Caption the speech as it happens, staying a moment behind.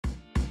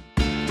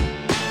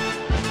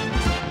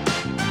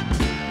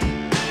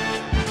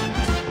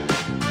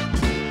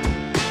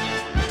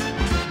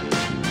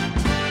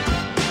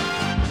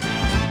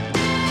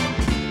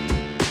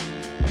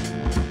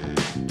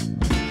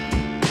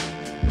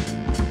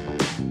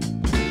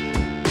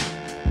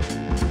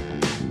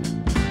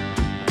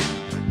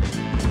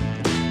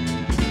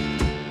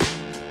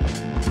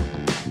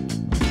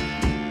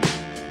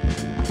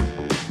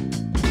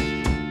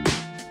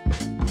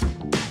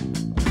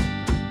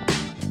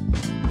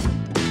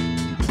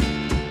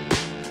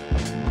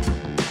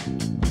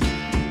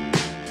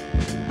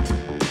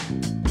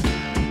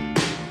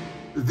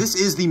This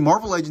is the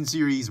Marvel Legends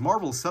series,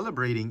 Marvel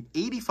celebrating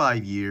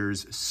 85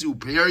 years,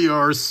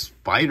 Superior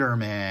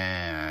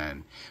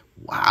Spider-Man.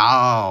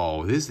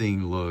 Wow, this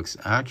thing looks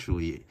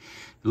it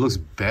looks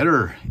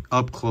better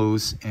up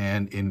close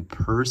and in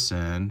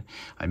person.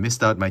 I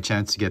missed out my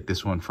chance to get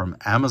this one from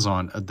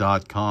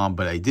Amazon.com,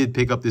 but I did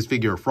pick up this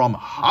figure from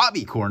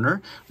Hobby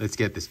Corner. Let's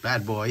get this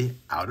bad boy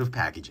out of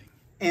packaging.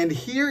 And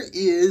here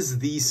is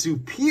the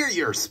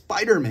Superior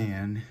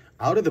Spider-Man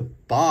out of the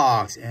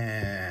box.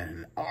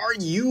 And are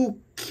you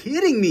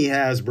kidding me,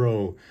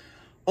 Hasbro?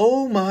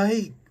 Oh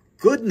my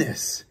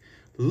goodness.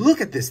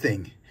 Look at this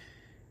thing.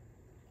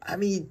 I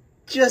mean,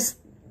 just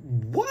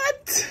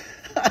what?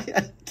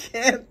 I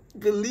can't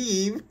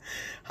believe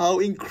how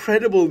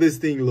incredible this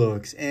thing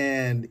looks.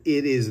 And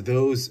it is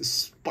those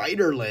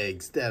spider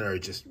legs that are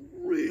just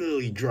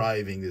really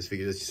driving this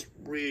figure. That's just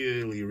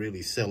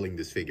really selling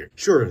this figure.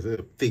 Sure,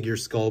 the figure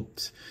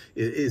sculpt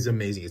is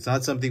amazing. It's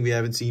not something we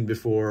haven't seen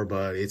before,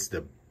 but it's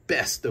the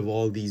best of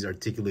all these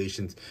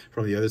articulations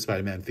from the other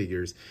Spider-Man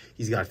figures.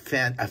 He's got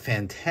a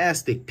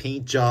fantastic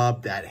paint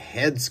job, that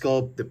head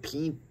sculpt, the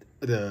paint,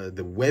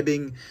 the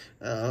webbing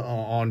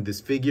on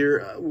this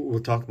figure. We'll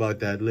talk about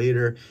that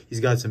later. He's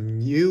got some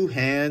new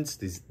hands,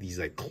 these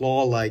like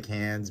claw-like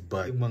hands,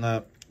 but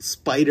mga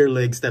spider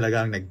legs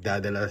talagang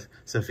nagdadala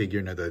sa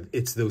figure na to.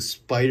 It's those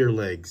spider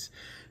legs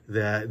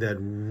that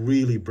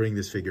really bring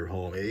this figure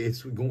home.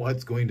 It's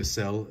what's going to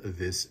sell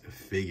this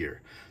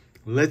figure.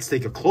 Let's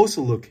take a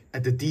closer look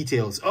at the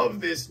details of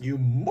this new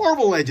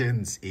Marvel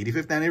Legends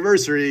 85th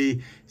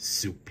anniversary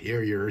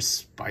Superior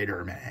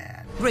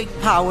Spider-Man. Great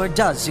power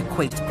does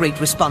equate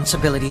great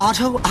responsibility.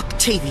 Otto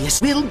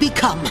Octavius will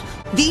become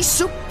the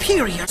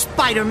Superior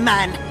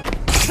Spider-Man.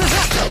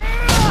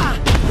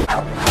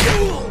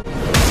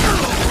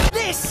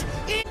 This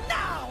is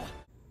now!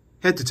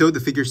 Head to toe, the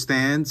figure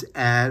stands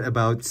at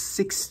about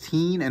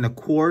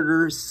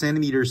 16¼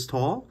 centimeters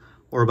tall,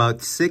 or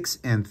about 6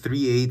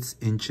 3/8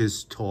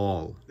 inches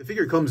tall. The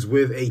figure comes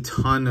with a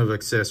ton of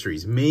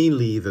accessories,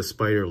 mainly the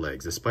spider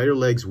legs. The spider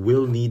legs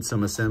will need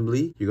some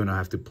assembly. You're gonna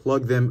have to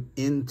plug them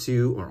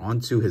into or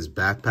onto his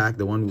backpack,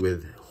 the one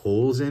with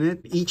holes in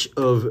it. Each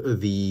of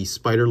the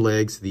spider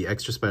legs, the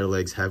extra spider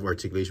legs, have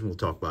articulation. We'll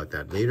talk about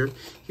that later.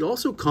 He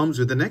also comes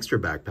with an extra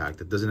backpack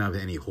that doesn't have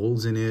any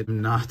holes in it.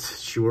 I'm not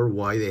sure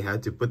why they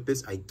had to put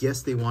this. I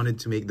guess they wanted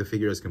to make the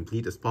figure as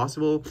complete as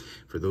possible.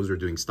 For those who are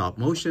doing stop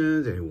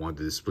motions and who want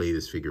to display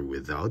this figure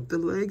without the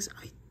legs,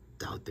 I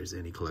doubt there's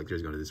any collector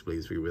is going to display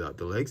this figure without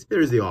the legs. There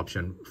is the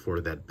option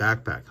for that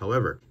backpack.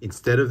 However,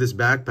 instead of this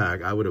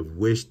backpack, I would have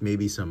wished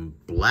maybe some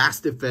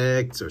blast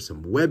effects or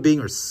some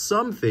webbing or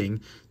something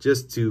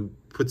just to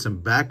put some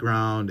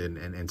background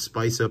and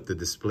spice up the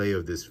display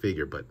of this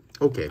figure. But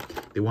okay,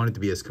 they want it to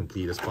be as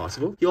complete as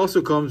possible. He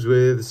also comes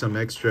with some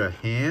extra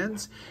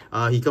hands.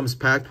 He comes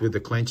packed with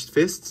the clenched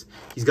fists.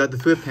 He's got the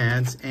flip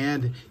hands,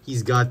 and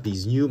he's got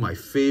these new, my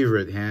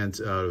favorite hands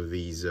out of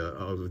these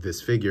of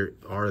this figure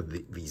are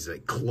these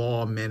like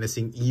claw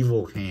menacing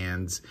evil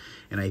hands.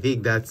 And I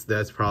think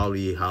that's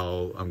probably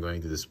how I'm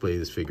going to display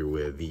this figure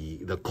with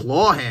the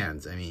claw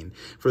hands. I mean,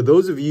 for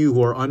those of you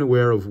who are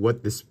unaware of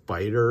what the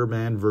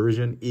Spider-Man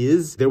version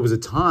is, there was a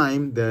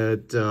time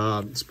that,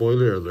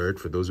 spoiler alert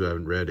for those who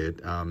haven't read it,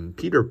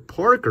 Peter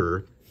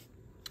Parker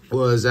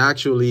was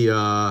actually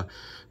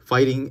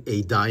fighting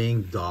a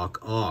dying Doc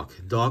Ock.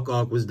 Doc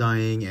Ock was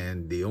dying,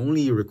 and the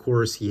only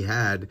recourse he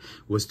had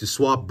was to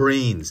swap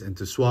brains and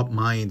to swap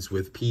minds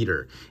with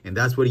Peter. And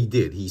that's what he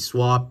did. He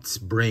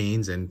swapped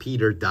brains, and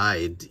Peter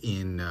died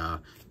in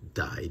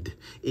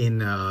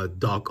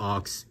Doc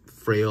Ock's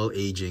frail,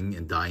 aging,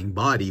 and dying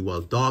body,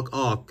 while Doc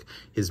Ock,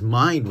 his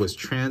mind was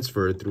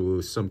transferred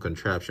through some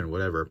contraption,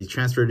 whatever. He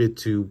transferred it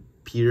to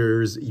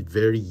Peter's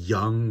very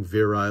young,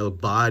 virile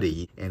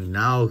body, and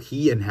now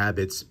he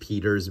inhabits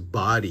Peter's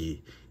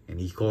body. And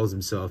he calls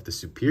himself the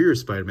Superior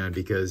Spider-Man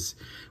because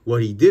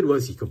what he did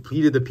was he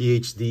completed the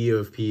PhD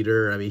of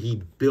Peter. I mean,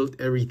 he built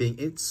everything.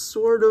 It's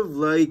sort of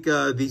like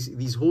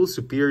these whole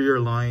Superior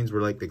lines were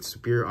like the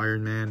Superior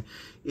Iron Man.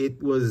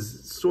 It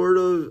was sort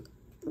of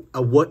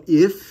a what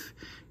if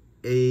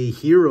a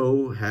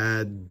hero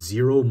had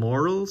zero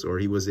morals, or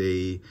he was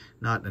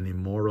not an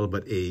immoral,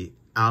 but a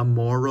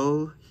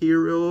amoral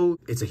hero.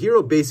 It's a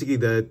hero basically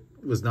that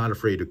was not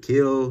afraid to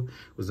kill,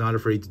 was not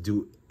afraid to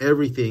do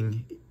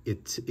everything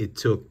it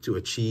took to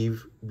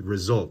achieve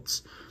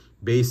results.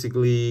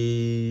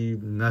 Basically,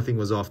 nothing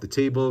was off the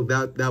table.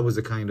 That was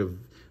the kind of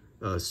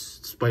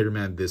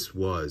Spider-Man this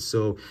was.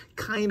 So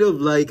kind of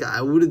like,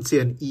 I wouldn't say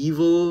an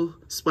evil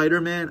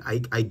Spider-Man.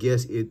 I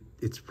guess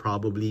it's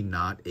probably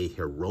not a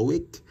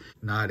heroic,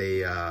 not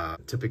a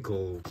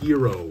typical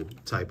hero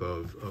type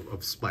of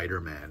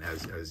Spider-Man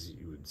as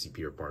you would see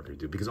Peter Parker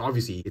do, because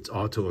obviously it's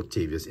Otto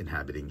Octavius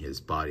inhabiting his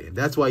body, and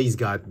that's why he's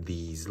got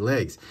these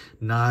legs,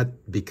 not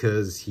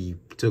because he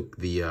took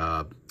the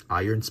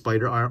Iron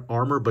Spider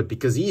armor, but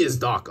because he is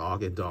Doc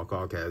Ock, and Doc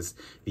Ock has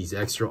these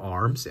extra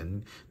arms,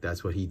 and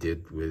that's what he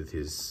did with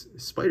his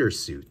spider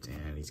suit.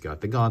 And he's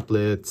got the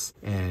gauntlets,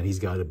 and he's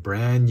got a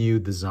brand new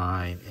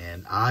design,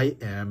 and I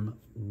am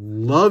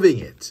loving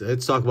it.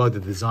 Let's talk about the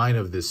design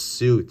of this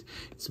suit.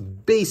 It's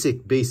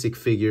basic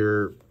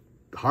figure,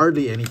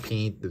 hardly any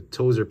paint. The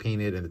toes are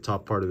painted and the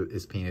top part of it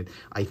is painted.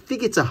 I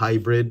think it's a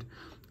hybrid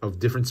of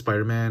different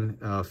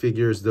Spider-Man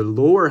figures. The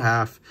lower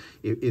half,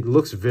 it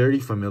looks very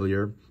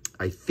familiar.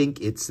 I think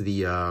it's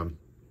the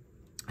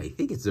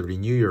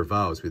Renew Your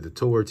Vows with the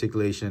toe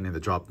articulation and the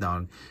drop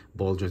down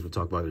ball joints. We'll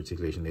talk about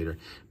articulation later.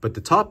 But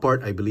the top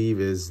part, I believe,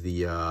 is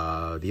the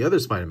other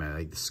Spider-Man,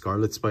 like the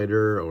Scarlet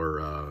Spider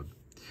or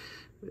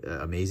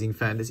Amazing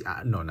Fantasy.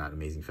 No, not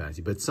Amazing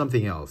Fantasy, but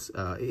something else.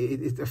 I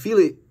feel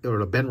it, or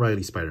a Ben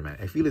Reilly Spider-Man.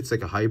 I feel it's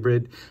like a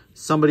hybrid.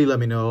 Somebody let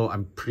me know.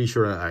 I'm pretty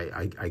sure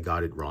I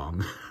got it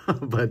wrong,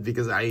 but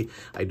because I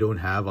don't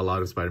have a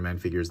lot of Spider-Man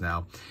figures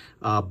now.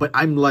 But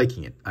I'm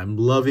liking it. I'm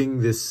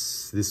loving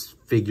this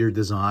figure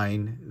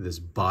design, this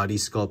body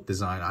sculpt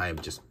design. I am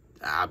just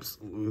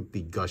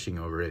absolutely gushing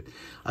over it.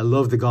 I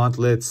love the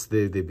gauntlets.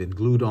 They've been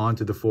glued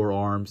onto the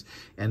forearms.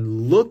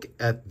 And look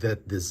at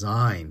that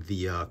design,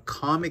 the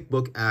comic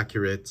book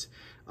accurate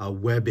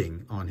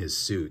webbing on his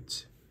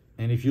suit.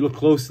 And if you look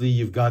closely,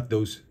 you've got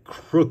those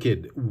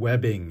crooked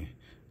webbing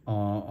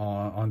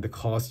on the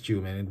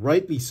costume, and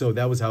rightly so.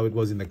 That was how it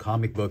was in the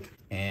comic book.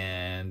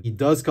 And he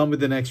does come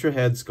with an extra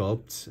head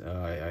sculpt.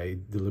 I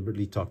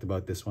deliberately talked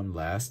about this one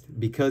last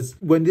because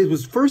when it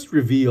was first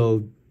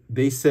revealed,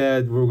 they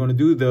said we're going to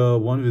do the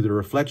one with the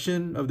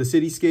reflection of the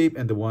cityscape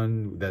and the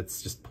one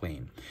that's just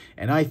plain.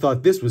 And I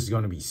thought this was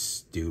going to be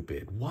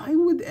stupid. Why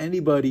would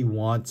anybody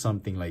want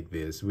something like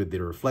this with the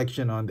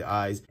reflection on the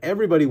eyes?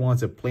 Everybody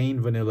wants a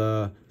plain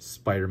vanilla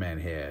Spider-Man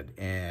head.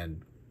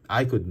 And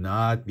I could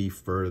not be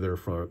further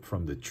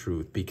from the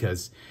truth,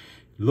 because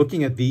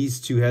looking at these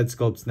two head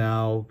sculpts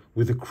now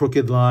with the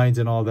crooked lines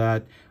and all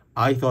that,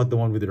 I thought the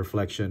one with the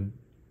reflection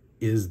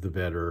is the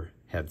better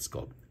head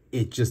sculpt.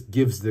 It just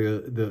gives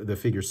the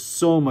figure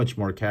so much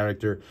more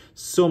character,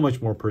 so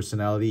much more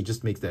personality. It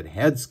just makes that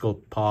head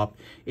sculpt pop.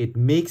 It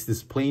makes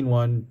this plain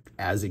one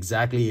as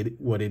exactly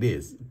what it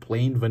is,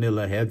 plain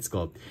vanilla head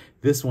sculpt.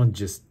 This one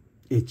just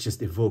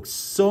evokes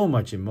so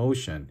much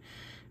emotion.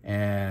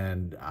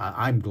 And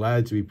I'm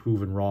glad to be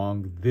proven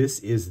wrong. This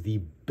is the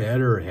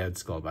better head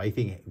sculpt. I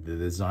think the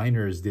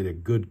designers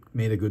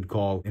made a good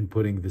call in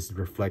putting this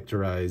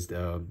reflectorized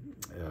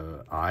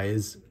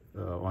eyes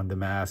on the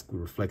mask,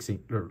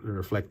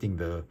 reflecting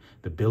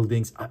the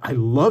buildings. I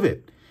love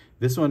it.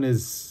 This one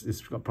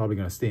is probably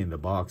going to stay in the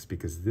box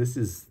because this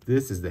is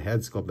the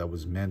head sculpt that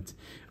was meant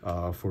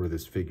for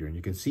this figure. And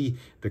you can see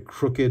the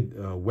crooked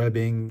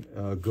webbing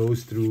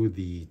goes through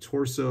the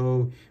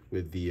torso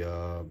with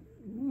the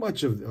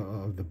much of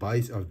the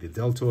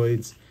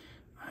deltoids.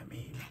 I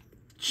mean,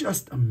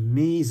 just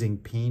amazing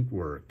paint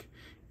work.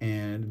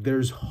 And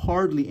there's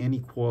hardly any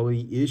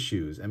quality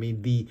issues. I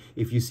mean,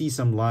 if you see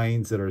some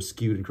lines that are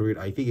skewed and crooked,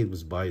 I think it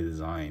was by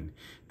design.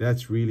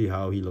 That's really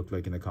how he looked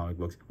like in the comic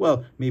books.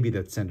 Well, maybe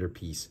that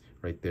centerpiece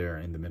right there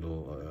in the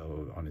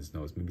middle on his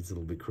nose, maybe it's a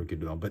little bit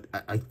crooked now, but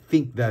I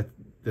think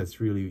that's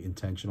really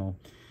intentional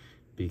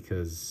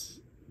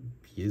because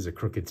he is a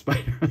crooked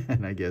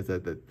Spider-Man. I guess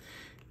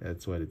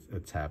that's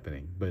what's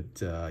happening.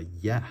 But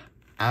yeah,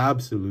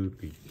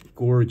 absolutely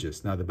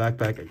gorgeous. Now the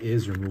backpack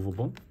is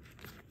removable.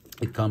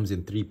 It comes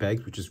in 3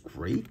 pegs, which is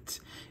great.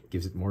 It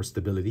gives it more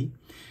stability.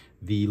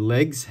 The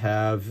legs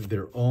have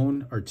their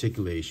own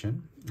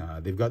articulation.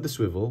 They've got the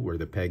swivel where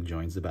the peg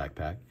joins the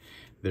backpack.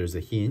 There's a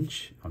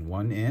hinge on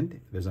one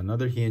end. There's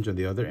another hinge on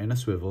the other and a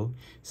swivel.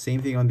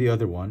 Same thing on the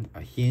other one,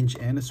 a hinge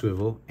and a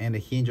swivel, and a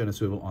hinge and a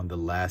swivel on the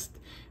last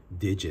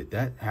digit.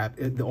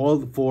 All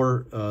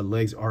 4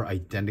 legs are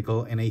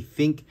identical, and I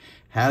think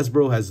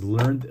Hasbro has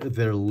learned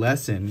their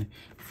lesson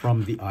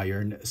from the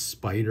Iron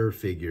Spider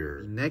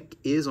figure. Neck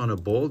is on a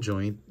ball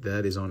joint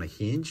that is on a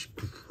hinge.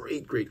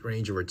 Great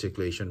range of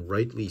articulation,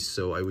 rightly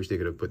so. I wish they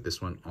could have put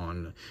this one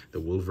on the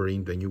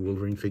Wolverine, the new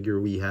Wolverine figure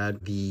we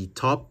had. The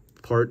top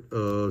part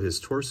of his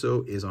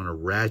torso is on a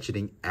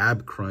ratcheting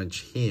ab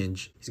crunch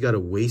hinge. He's got a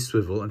waist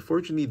swivel.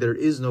 Unfortunately, there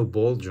is no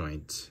ball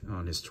joint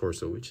on his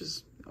torso, which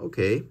is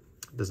okay.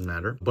 Doesn't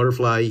matter.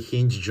 Butterfly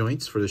hinge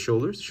joints for the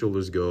shoulders.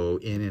 Shoulders go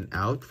in and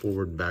out,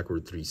 forward and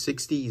backward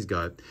 360. He's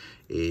got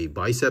a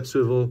bicep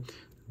swivel,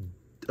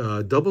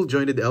 double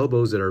jointed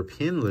elbows that are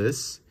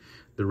pinless.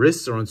 The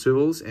wrists are on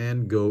swivels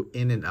and go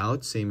in and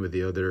out. Same with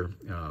the other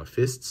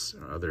fists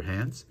or other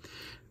hands.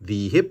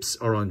 The hips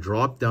are on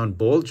drop down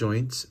ball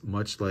joints,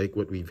 much like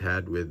what we've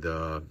had with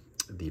the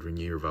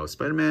Renew Your Vows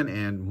Spider-Man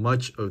and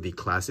much of the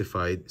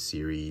classified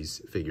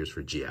series figures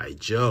for G.I.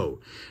 Joe.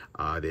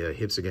 The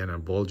hips again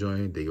on ball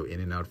joint. They go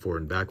in and out,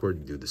 forward and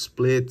backward, do the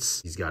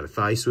splits. He's got a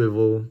thigh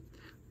swivel,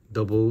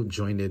 double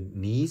jointed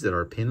knees that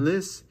are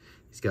pinless.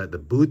 He's got the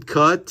boot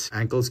cut.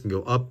 Ankles can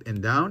go up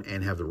and down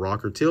and have the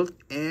rocker tilt.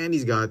 And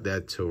he's got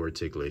that toe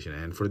articulation.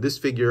 And for this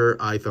figure,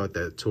 I thought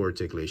that toe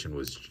articulation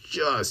was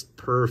just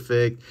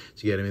perfect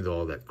to get him into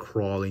all that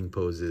crawling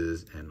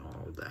poses and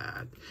all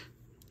that.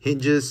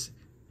 Hinges,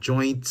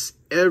 joints,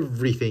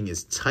 everything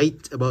is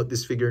tight about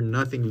this figure.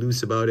 Nothing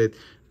loose about it.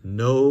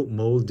 No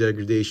mold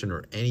degradation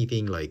or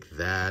anything like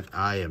that.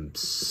 I am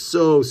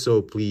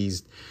so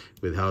pleased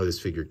with how this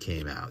figure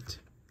came out.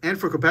 And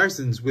for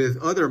comparisons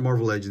with other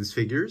Marvel Legends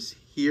figures,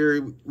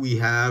 here we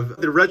have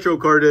the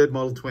retro-carded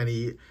Model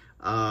 20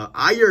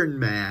 Iron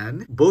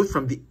Man, both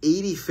from the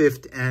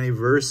 85th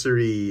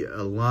anniversary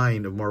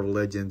line of Marvel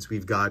Legends.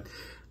 We've got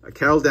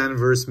Carol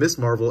Danvers, Miss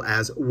Marvel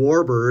as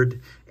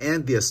Warbird,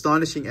 and the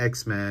Astonishing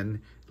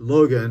X-Men,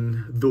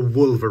 Logan the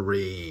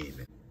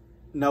Wolverine.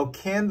 Now,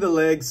 can the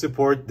legs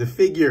support the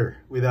figure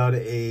without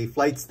a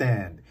flight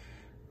stand?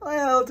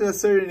 Well, to a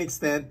certain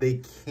extent,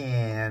 they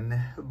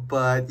can,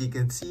 but you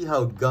can see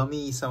how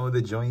gummy some of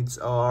the joints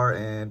are,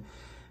 and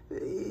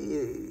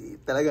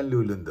talagang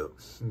lulundo.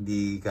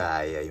 Hindi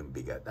kaya yung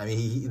bigat. I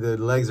mean, the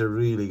legs are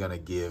really gonna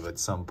give at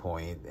some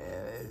point.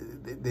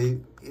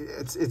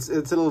 It's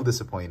a little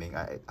disappointing.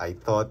 I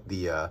thought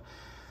the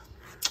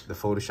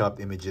Photoshopped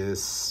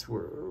images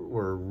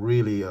were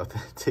really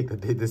authentic,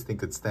 that this thing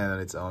could stand on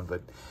its own,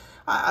 but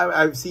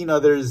I've seen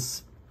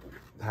others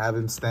have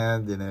him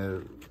stand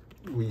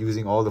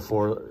using all the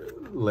 4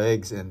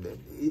 legs, and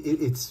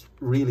it's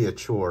really a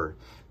chore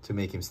to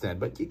make him stand.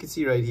 But you can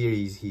see right here,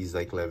 he's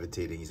like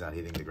levitating. He's not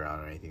hitting the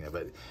ground or anything.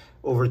 But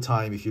over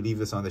time, if you leave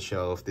this on the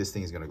shelf, this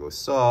thing is going to go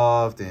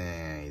soft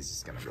and he's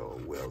just going to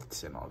go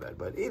wilt and all that.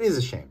 But it is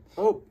a shame.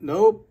 Oh,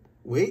 nope.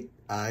 Wait,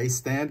 I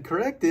stand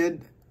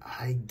corrected.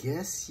 I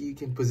guess you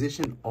can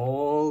position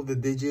all the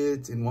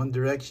digits in one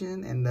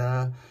direction, and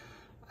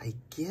I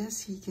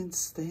guess he can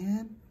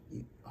stand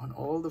on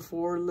all the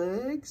 4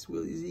 legs.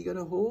 Is he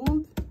gonna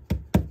hold?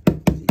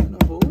 Is he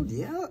gonna hold?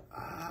 Yeah,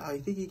 I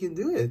think he can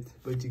do it.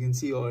 But you can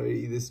see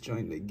already this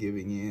joint like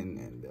giving in,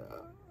 and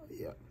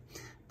yeah.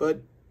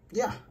 But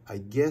yeah, I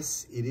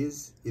guess it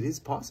is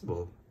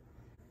possible.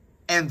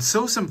 And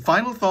so some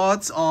final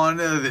thoughts on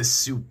this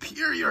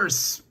superior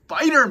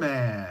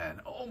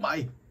Spider-Man. Oh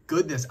my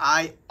goodness,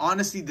 I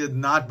honestly did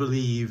not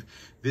believe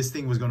this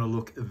thing was gonna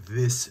look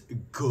this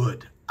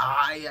good.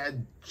 I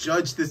had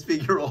judged this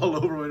figure all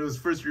over when it was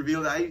first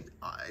revealed. I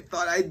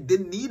thought I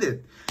didn't need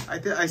it. I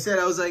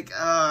was like,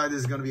 this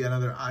is going to be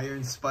another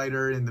Iron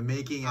Spider in the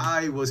making.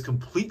 I was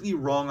completely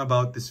wrong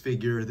about this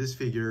figure. This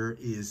figure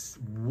is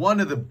one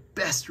of the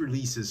best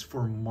releases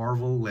for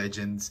Marvel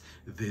Legends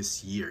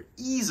this year.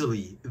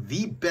 Easily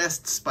the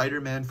best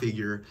Spider-Man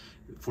figure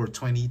for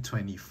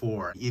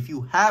 2024. If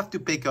you have to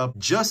pick up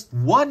just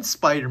one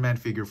Spider-Man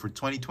figure for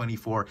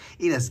 2024,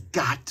 it has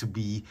got to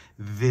be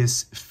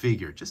this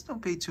figure. Just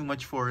don't pay too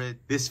much for it.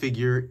 This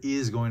figure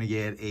is going to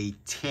get a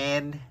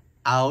 10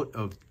 out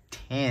of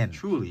 10.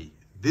 Truly,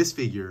 this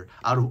figure,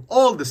 out of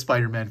all the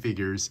Spider-Man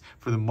figures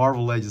for the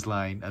Marvel Legends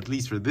line, at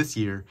least for this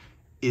year,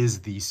 is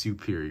the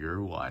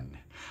superior one.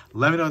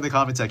 Let me know in the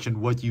comment section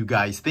what you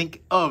guys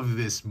think of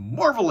this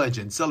Marvel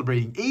Legends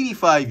celebrating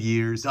 85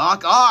 years.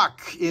 Doc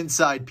Ock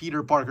inside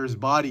Peter Parker's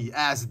body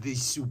as the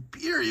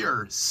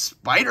superior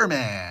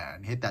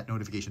Spider-Man. Hit that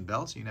notification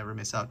bell so you never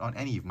miss out on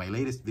any of my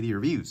latest video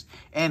reviews.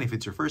 And if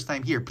it's your first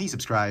time here, please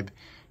subscribe.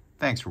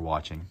 Thanks for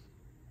watching.